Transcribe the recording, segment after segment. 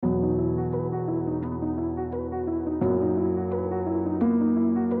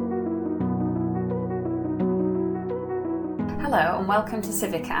Hello and welcome to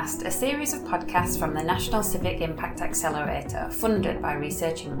Civicast, a series of podcasts from the National Civic Impact Accelerator, funded by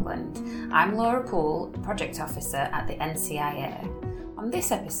Research England. I'm Laura Poole, Project Officer at the NCIA. On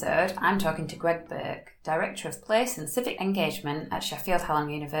this episode, I'm talking to Greg Burke, Director of Place and Civic Engagement at Sheffield Hallam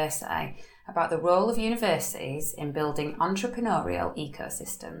University, about the role of universities in building entrepreneurial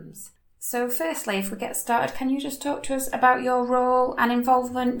ecosystems. So firstly, if we get started, can you just talk to us about your role and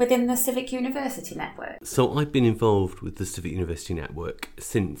involvement within the Civic University Network? So I've been involved with the Civic University Network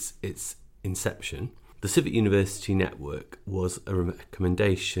since its inception. The Civic University Network was a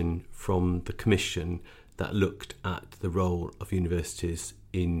recommendation from the Commission that looked at the role of universities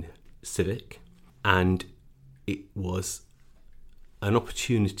in civic, and it was an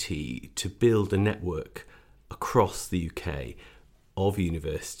opportunity to build a network across the UK of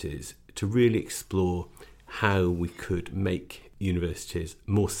universities to really explore how we could make universities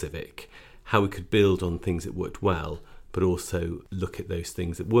more civic, how we could build on things that worked well, but also look at those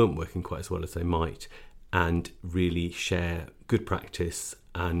things that weren't working quite as well as they might, and really share good practice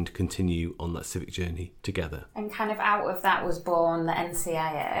and continue on that civic journey together. And kind of out of that was born the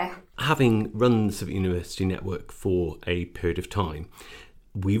NCIA. Having run the Civic University Network for a period of time,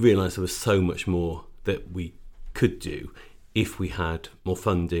 we realised there was so much more that we could do if we had more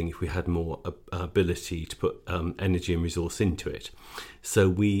funding, if we had more ability to put energy and resource into it. So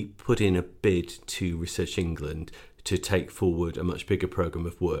we put in a bid to Research England to take forward a much bigger programme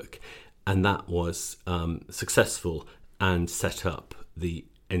of work, and that was successful and set up the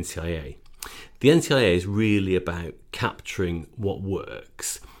NCIA. The NCIA is really about capturing what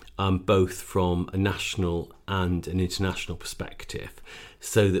works, both from a national and an international perspective,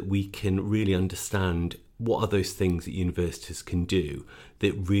 so that we can really understand what are those things that universities can do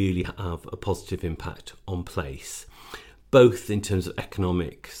that really have a positive impact on place, both in terms of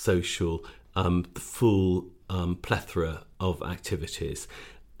economic, social, the full plethora of activities,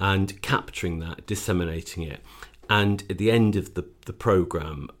 and capturing that, disseminating it. And at the end of the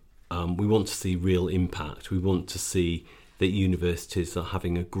programme, we want to see real impact. We want to see that universities are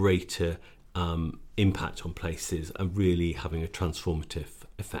having a greater impact on places and really having a transformative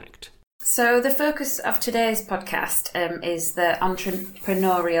effect. So the focus of today's podcast is the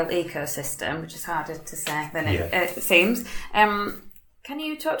entrepreneurial ecosystem, which is harder to say than it seems. Can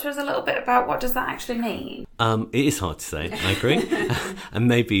you talk to us a little bit about what does that actually mean? It is hard to say, I agree. And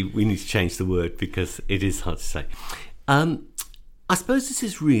maybe we need to change the word because it is hard to say. I suppose this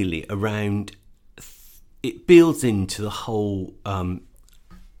is really around, it builds into the whole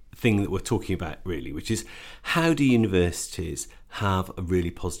thing that we're talking about really, which is how do universities have a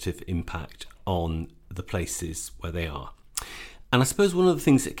really positive impact on the places where they are. And I suppose one of the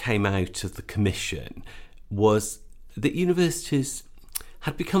things that came out of the Commission was that universities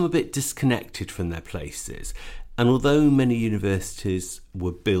had become a bit disconnected from their places. And although many universities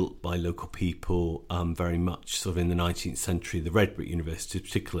were built by local people, very much sort of in the 19th century, the red brick universities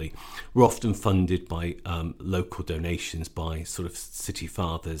particularly, were often funded by local donations by sort of city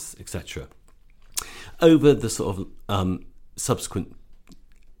fathers, etc. Over the sort of subsequent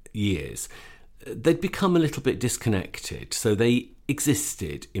years, they'd become a little bit disconnected. So they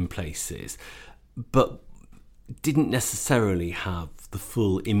existed in places, but didn't necessarily have the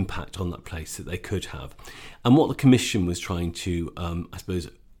full impact on that place that they could have. And what the Commission was trying to, I suppose,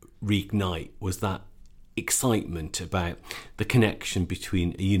 reignite was that excitement about the connection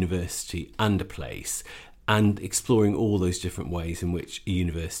between a university and a place, and exploring all those different ways in which a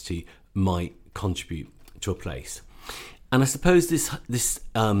university might contribute to a place. And I suppose this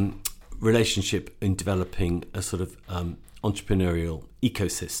relationship in developing a sort of entrepreneurial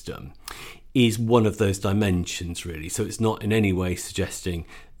ecosystem is one of those dimensions, really. So it's not in any way suggesting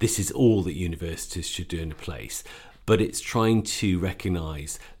this is all that universities should do in a place, but it's trying to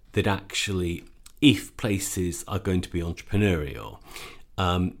recognise that actually if places are going to be entrepreneurial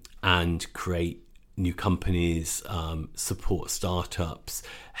and create new companies, support startups,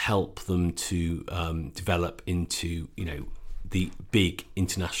 help them to develop into, the big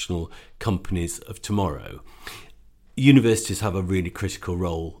international companies of tomorrow, universities have a really critical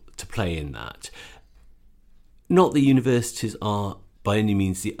role to play in that. Not that universities are by any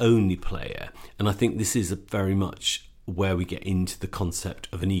means the only player, and I think this is very much where we get into the concept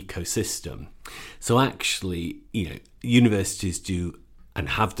of an ecosystem. So actually, universities do and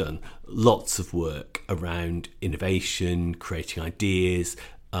have done lots of work around innovation, creating ideas,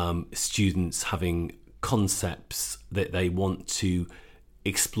 students having concepts that they want to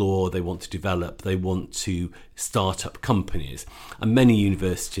explore, they want to develop, they want to start up companies. And many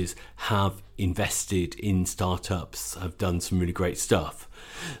universities have invested in startups, have done some really great stuff.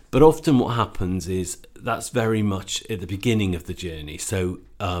 But often what happens is that's very much at the beginning of the journey. So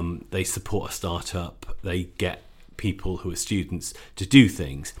they support a startup, they get people who are students to do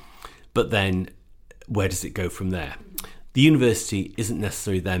things, but then where does it go from there? The university isn't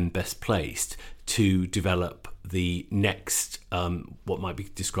necessarily then best placed to develop the next, what might be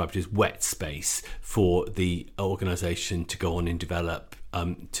described as wet space for the organisation to go on and develop,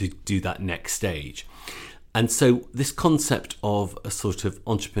 to do that next stage. And so this concept of a sort of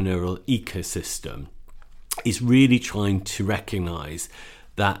entrepreneurial ecosystem is really trying to recognise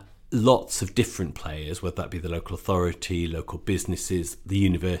that lots of different players, whether that be the local authority, local businesses, the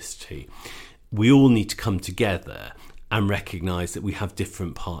university, we all need to come together and recognise that we have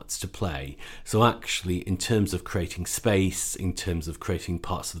different parts to play. So actually, in terms of creating space, in terms of creating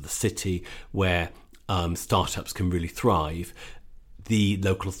parts of the city where startups can really thrive, the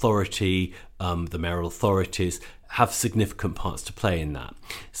local authority, the mayoral authorities have significant parts to play in that.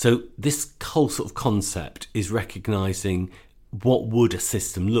 So this whole sort of concept is recognising what would a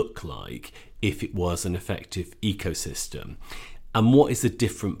system look like if it was an effective ecosystem, and what is the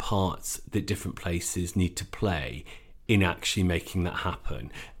different parts that different places need to play in actually making that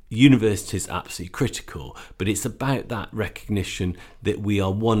happen. University is absolutely critical, but it's about that recognition that we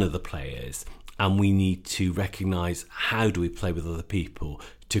are one of the players and we need to recognise how do we play with other people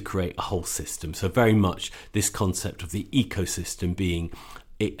to create a whole system. So very much this concept of the ecosystem being,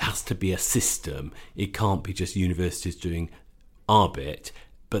 it has to be a system. It can't be just universities doing our bit,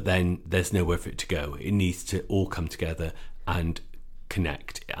 but then there's nowhere for it to go. It needs to all come together and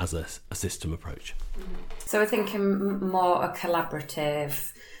connect as a system approach. So we're thinking more a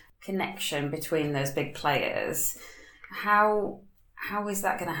collaborative connection between those big players. How is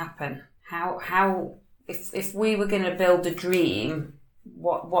that going to happen? How if we were going to build a dream,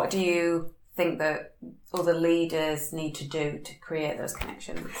 what do you think that other leaders need to do to create those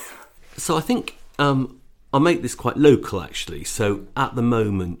connections? So I think I'll make this quite local actually. So at the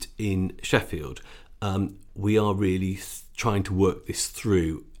moment in Sheffield, we are really trying to work this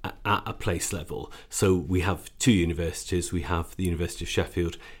through at a place level. So we have two universities. We have the University of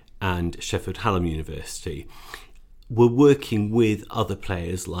Sheffield and Sheffield Hallam University. We're working with other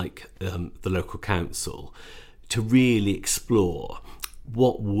players like the local council to really explore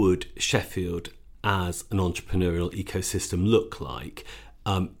what would Sheffield as an entrepreneurial ecosystem look like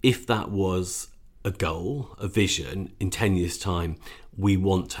if that was a goal, a vision. In 10 years' time, we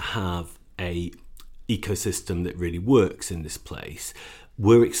want to have a ecosystem that really works in this place.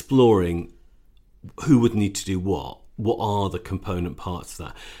 We're exploring who would need to do what are the component parts of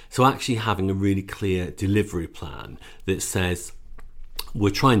that. So actually having a really clear delivery plan that says we're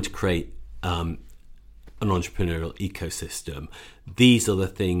trying to create an entrepreneurial ecosystem. These are the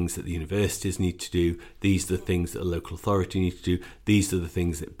things that the universities need to do. These are the things that the local authority need to do. These are the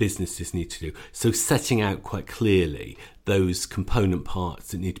things that businesses need to do. So setting out quite clearly those component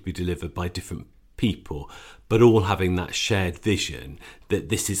parts that need to be delivered by different people, but all having that shared vision that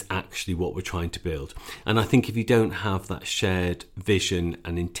this is actually what we're trying to build. And I think if you don't have that shared vision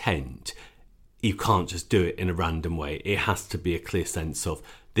and intent, you can't just do it in a random way. It has to be a clear sense of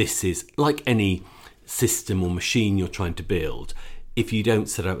this is like any system or machine you're trying to build. If you don't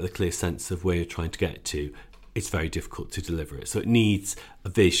set out with a clear sense of where you're trying to get to, it's very difficult to deliver it. So it needs a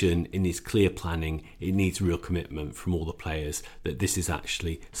vision, it needs clear planning, it needs real commitment from all the players that this is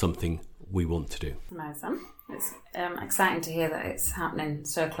actually something we want to do. Amazing. It's exciting to hear that it's happening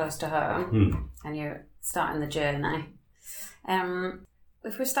so close to home and you're starting the journey.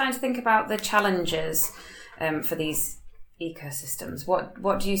 If we're starting to think about the challenges for these ecosystems,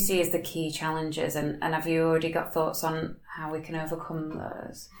 what do you see as the key challenges, and have you already got thoughts on how we can overcome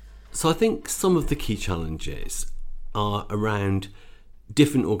those? So I think some of the key challenges are around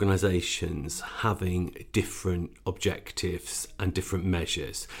different organisations having different objectives and different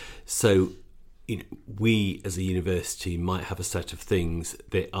measures. So, we as a university might have a set of things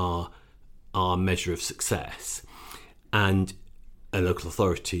that are our measure of success, and a local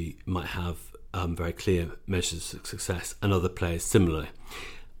authority might have very clear measures of success, and other players similarly.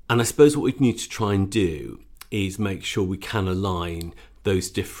 And I suppose what we need to try and do is make sure we can align those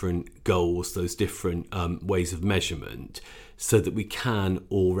different goals, those different ways of measurement, so that we can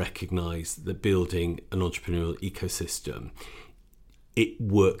all recognise that building an entrepreneurial ecosystem, it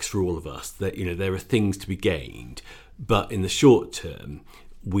works for all of us. That there are things to be gained, but in the short term,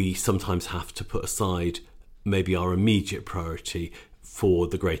 we sometimes have to put aside maybe our immediate priority for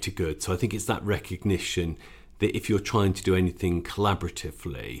the greater good. So I think it's that recognition that if you're trying to do anything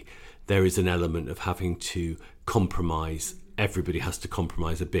collaboratively, there is an element of having to compromise. Everybody has to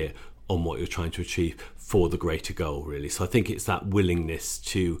compromise a bit on what you're trying to achieve for the greater goal, really. So I think it's that willingness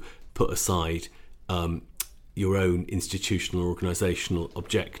to put aside your own institutional or organisational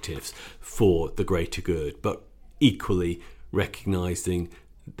objectives for the greater good, but equally recognising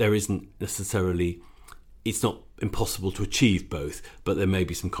there isn't necessarily, it's not impossible to achieve both, but there may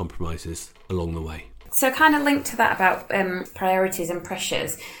be some compromises along the way. So kind of linked to that about priorities and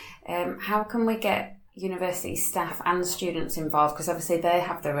pressures, how can we get university staff and students involved? Because obviously they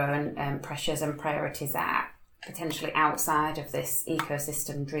have their own pressures and priorities that are potentially outside of this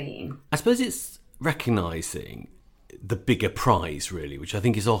ecosystem dream. I suppose it's recognising the bigger prize, really, which I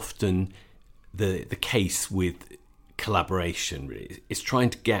think is often the case with collaboration. Really, it's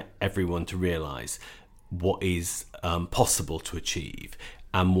trying to get everyone to realise what is possible to achieve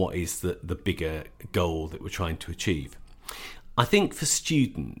and what is the bigger goal that we're trying to achieve. I think for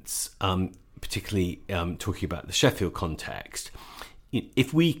students, particularly talking about the Sheffield context,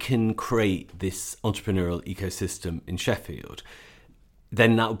 if we can create this entrepreneurial ecosystem in Sheffield,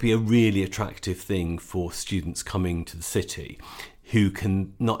 then that would be a really attractive thing for students coming to the city, who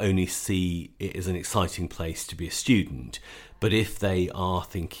can not only see it as an exciting place to be a student, but if they are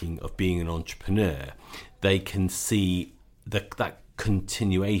thinking of being an entrepreneur, they can see that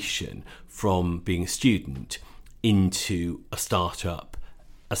continuation from being a student into a startup,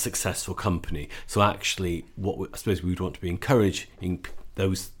 a successful company. So actually, what I suppose we would want to be encouraging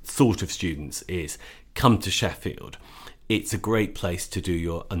those sort of students is come to Sheffield. It's a great place to do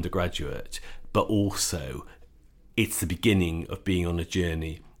your undergraduate, but also it's the beginning of being on a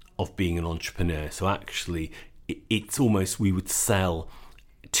journey of being an entrepreneur. So actually, it's almost, we would sell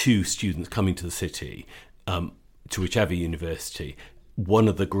to students coming to the city, to whichever university, one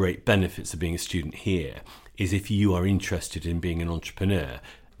of the great benefits of being a student here is if you are interested in being an entrepreneur,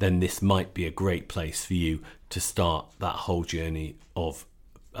 then this might be a great place for you to start that whole journey of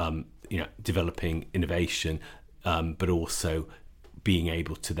developing innovation, but also being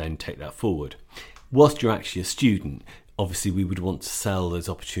able to then take that forward. Whilst you're actually a student, obviously we would want to sell those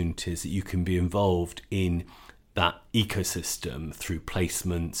opportunities that you can be involved in that ecosystem through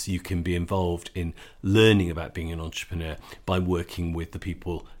placements. You can be involved in learning about being an entrepreneur by working with the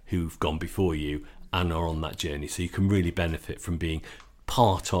people who've gone before you and are on that journey. So you can really benefit from being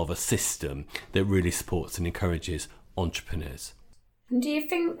part of a system that really supports and encourages entrepreneurs. And do you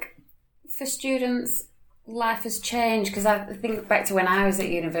think for students life has changed? Because I think back to when I was at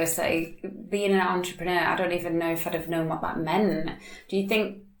university, being an entrepreneur, I don't even know if I'd have known what that meant. Do you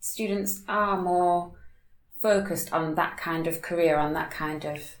think students are more focused on that kind of career, on that kind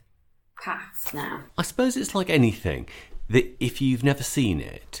of path now? I suppose it's like anything, that if you've never seen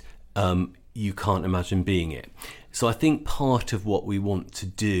it, you can't imagine being it. So I think part of what we want to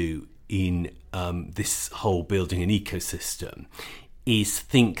do in this whole building an ecosystem is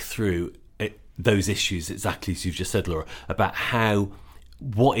think through those issues, exactly as you've just said, Laura, about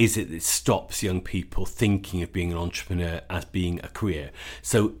what is it that stops young people thinking of being an entrepreneur as being a career.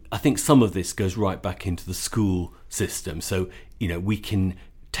 So I think some of this goes right back into the school system. So, we can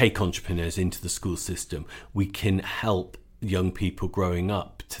take entrepreneurs into the school system. We can help young people growing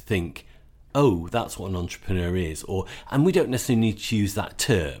up to think, oh, that's what an entrepreneur is. And we don't necessarily need to use that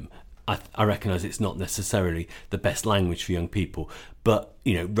term. I recognise it's not necessarily the best language for young people, but,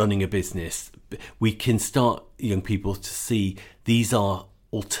 running a business, we can start young people to see these are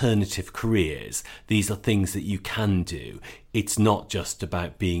alternative careers. These are things that you can do. It's not just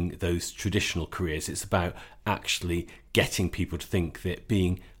about being those traditional careers. It's about actually getting people to think that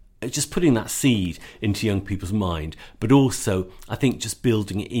just putting that seed into young people's mind, but also I think just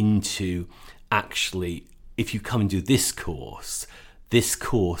building it into actually, if you come and do this course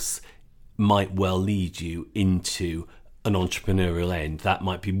might well lead you into an entrepreneurial end. That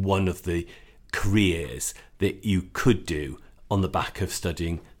might be one of the careers that you could do on the back of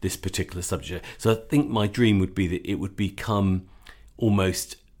studying this particular subject. So I think my dream would be that it would become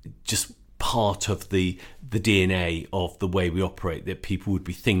almost just part of the DNA of the way we operate, that people would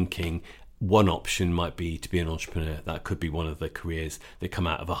be thinking one option might be to be an entrepreneur. That could be one of the careers that come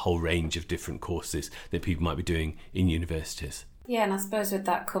out of a whole range of different courses that people might be doing in universities. Yeah, and I suppose with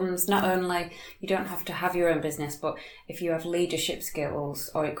that comes not only you don't have to have your own business, but if you have leadership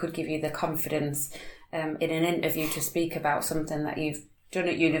skills, or it could give you the confidence in an interview to speak about something that you've done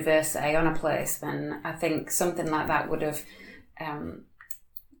at university on a placement. I think something like that would have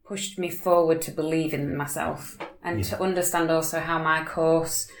pushed me forward to believe in myself and to understand also how my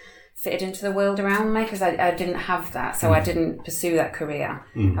course fitted into the world around me, because I didn't have that, so I didn't pursue that career.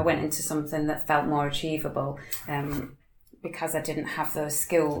 I went into something that felt more achievable because I didn't have those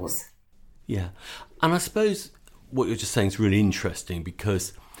skills. Yeah, and I suppose what you're just saying is really interesting,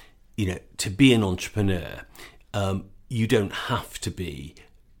 because, you know, to be an entrepreneur, you don't have to be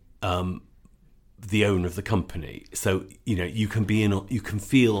the owner of the company. So, you know, you can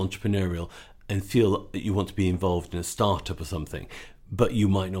feel entrepreneurial and feel that you want to be involved in a startup or something, but you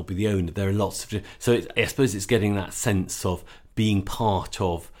might not be the owner. There are lots of... So I suppose it's getting that sense of being part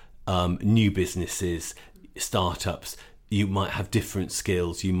of new businesses, startups. You might have different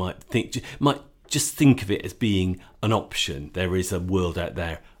skills. You might just think of it as being an option. There is a world out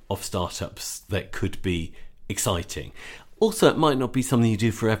there of startups that could be exciting. Also, it might not be something you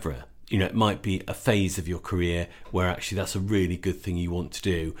do forever. You know, it might be a phase of your career where actually that's a really good thing you want to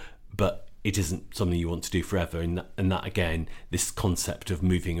do, but it isn't something you want to do forever. And that again, this concept of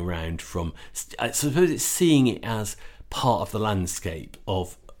moving around from... I suppose it's seeing it as part of the landscape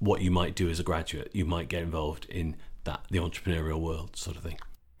of what you might do as a graduate. You might get involved in the entrepreneurial world sort of thing.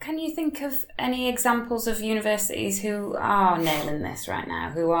 Can you think of any examples of universities who are nailing this right now,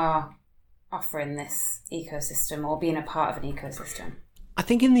 who are offering this ecosystem or being a part of an ecosystem? I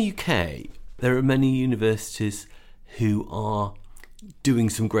think in the UK, there are many universities who are doing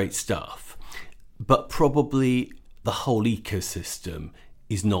some great stuff, but probably the whole ecosystem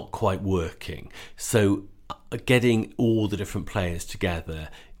is not quite working. So getting all the different players together,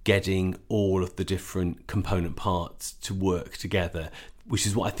 getting all of the different component parts to work together, which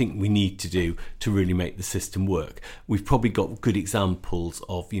is what I think we need to do to really make the system work. We've probably got good examples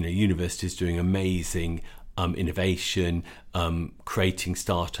of, you know, universities doing amazing innovation, creating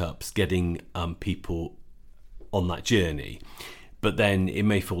startups, getting people on that journey. But then it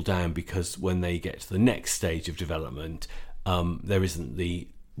may fall down because when they get to the next stage of development, there isn't the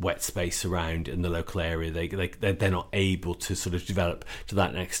wet space around in the local area. They're not able to sort of develop to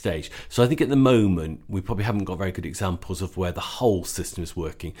that next stage. So I think at the moment we probably haven't got very good examples of where the whole system is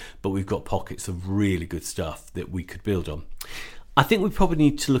working, but we've got pockets of really good stuff that we could build on. I think we probably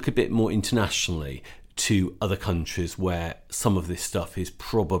need to look a bit more internationally to other countries where some of this stuff is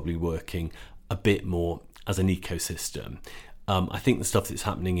probably working a bit more as an ecosystem. I think the stuff that's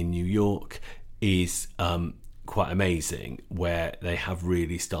happening in New York is quite amazing, where they have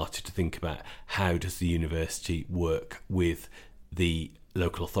really started to think about how does the university work with the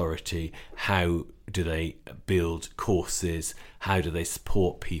local authority, how do they build courses, how do they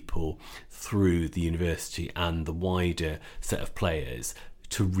support people through the university and the wider set of players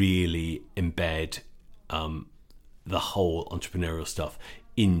to really embed the whole entrepreneurial stuff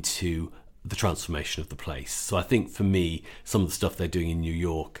into the transformation of the place. So I think for me, some of the stuff they're doing in New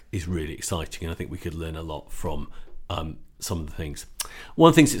York is really exciting, and I think we could learn a lot from some of the things. One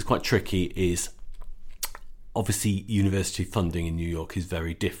of the things that's quite tricky is obviously university funding in New York is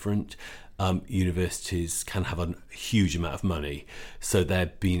very different. Universities can have a huge amount of money, so they're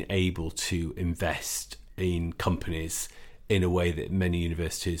being able to invest in companies in a way that many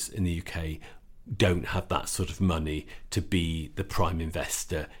universities in the UK don't have that sort of money to be the prime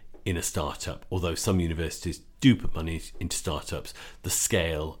investor in a startup. Although some universities do put money into startups, the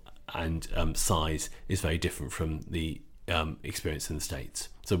scale and size is very different from the experience in the States.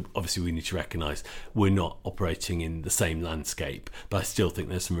 So obviously we need to recognise we're not operating in the same landscape, but I still think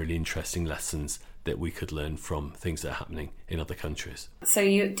there's some really interesting lessons that we could learn from things that are happening in other countries. So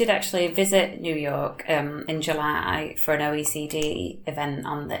you did actually visit New York in July for an OECD event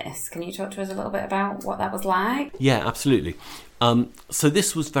on this. Can you talk to us a little bit about what that was like? Yeah, absolutely. So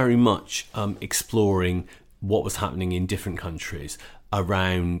this was very much exploring what was happening in different countries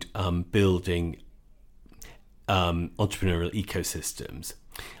around building entrepreneurial ecosystems.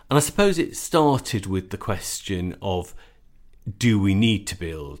 And I suppose it started with the question of, do we need to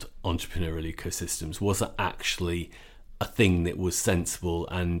build entrepreneurial ecosystems? Was that actually a thing that was sensible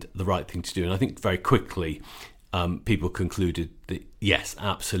and the right thing to do? And I think very quickly people concluded that yes,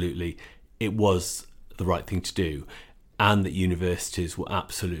 absolutely, it was the right thing to do, and that universities were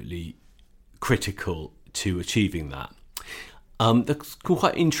absolutely critical to achieving that. There's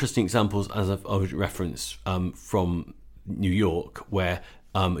quite interesting examples, as I've already referenced, from New York, where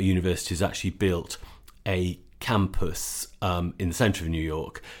a university has actually built a campus in the centre of New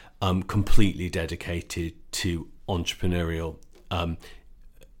York, completely dedicated to entrepreneurial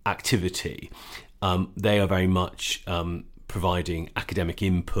activity. They are very much providing academic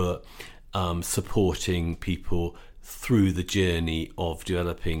input, supporting people through the journey of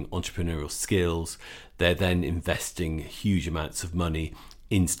developing entrepreneurial skills. They're then investing huge amounts of money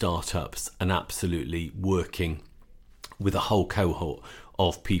in startups and absolutely working with a whole cohort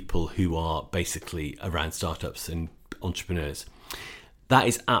of people who are basically around startups and entrepreneurs. That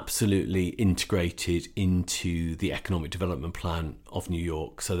is absolutely integrated into the economic development plan of New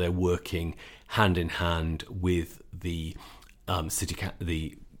York. So they're working hand in hand with the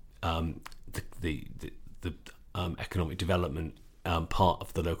economic development part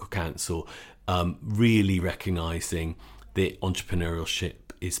of the local council, really recognising that entrepreneurship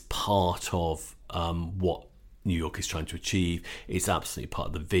is part of what New York is trying to achieve. It's absolutely part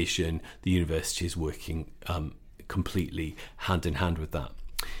of the vision. The university is working completely hand in hand with that.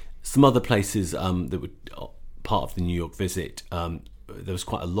 Some other places that were part of the New York visit, there was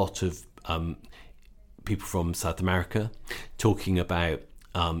quite a lot of people from South America talking about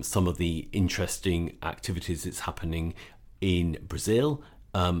some of the interesting activities that's happening in Brazil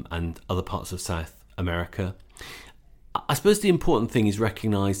and other parts of South America. I suppose the important thing is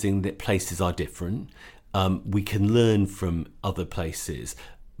recognising that places are different. We can learn from other places,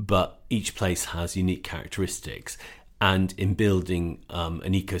 but each place has unique characteristics. And in building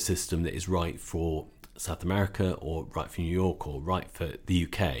an ecosystem that is right for South America or right for New York or right for the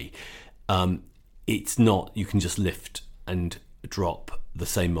UK, it's not, you can just lift and drop the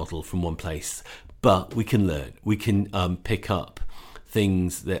same model from one place, but we can learn. We can pick up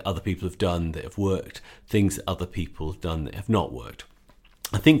things that other people have done that have worked, things that other people have done that have not worked.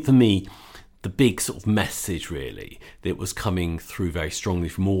 I think for me, the big sort of message really that was coming through very strongly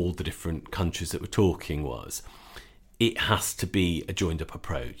from all the different countries that were talking was, it has to be a joined up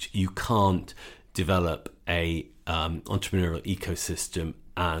approach. You can't develop a entrepreneurial ecosystem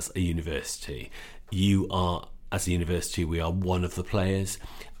as a university. You are, as a university, we are one of the players,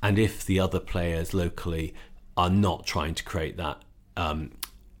 and if the other players locally are not trying to create that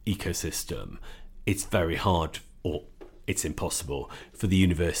ecosystem, it's very hard, or it's impossible for the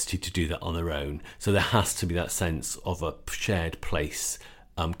university to do that on their own. So there has to be that sense of a shared place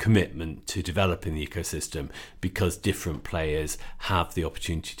commitment to developing the ecosystem, because different players have the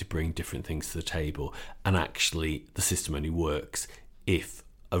opportunity to bring different things to the table, and actually the system only works if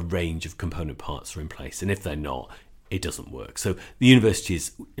a range of component parts are in place, and if they're not, it doesn't work. So the university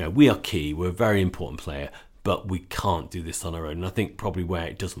is, we are key, we're a very important player, but we can't do this on our own. And I think probably where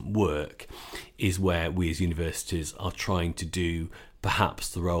it doesn't work is where we as universities are trying to do perhaps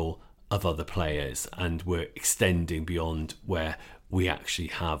the role of other players, and we're extending beyond where we actually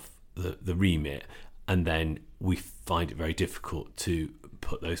have the remit, and then we find it very difficult to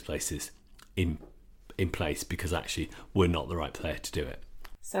put those places in place because actually we're not the right player to do it.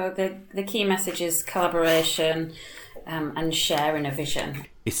 So the key message is collaboration and sharing a vision.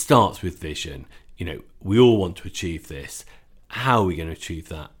 It starts with vision. We all want to achieve this. How are we going to achieve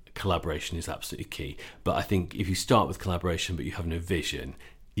that? Collaboration is absolutely key. But I think if you start with collaboration but you have no vision,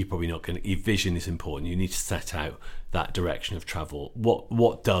 you're probably not going to. Your vision is important. You need to set out that direction of travel.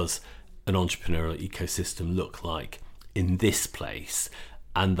 What does an entrepreneurial ecosystem look like in this place?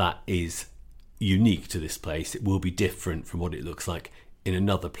 And that is unique to this place. It will be different from what it looks like in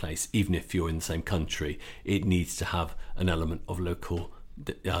another place. Even if you're in the same country, it needs to have an element of local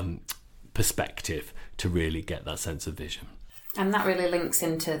perspective to really get that sense of vision. And that really links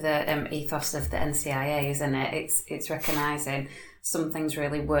into the ethos of the NCIA, isn't it? It's recognising some things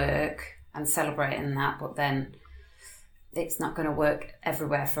really work and celebrating that, but then it's not going to work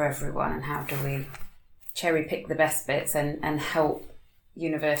everywhere for everyone. And how do we cherry pick the best bits and help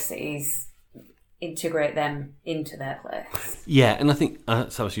universities integrate them into their place? Yeah, and I think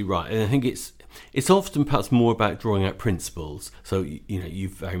that's absolutely right. And I think it's often perhaps more about drawing out principles. So,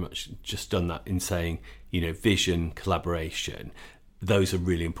 you've very much just done that in saying, vision, collaboration, those are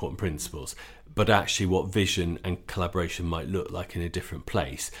really important principles. But actually what vision and collaboration might look like in a different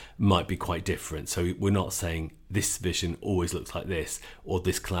place might be quite different. So we're not saying this vision always looks like this, or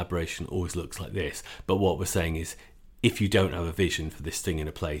this collaboration always looks like this. But what we're saying is, if you don't have a vision for this thing in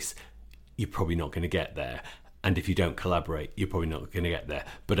a place, you're probably not going to get there. And if you don't collaborate, you're probably not going to get there.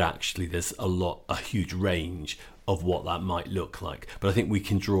 But actually there's a huge range of what that might look like. But I think we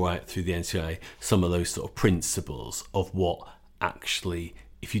can draw out through the NCIA some of those sort of principles of what actually,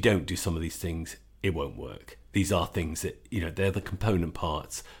 if you don't do some of these things, it won't work. These are things that, they're the component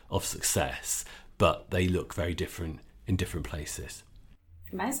parts of success, but they look very different in different places.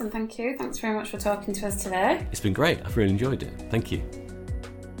 Amazing, thank you. Thanks very much for talking to us today. It's been great. I've really enjoyed it. Thank you.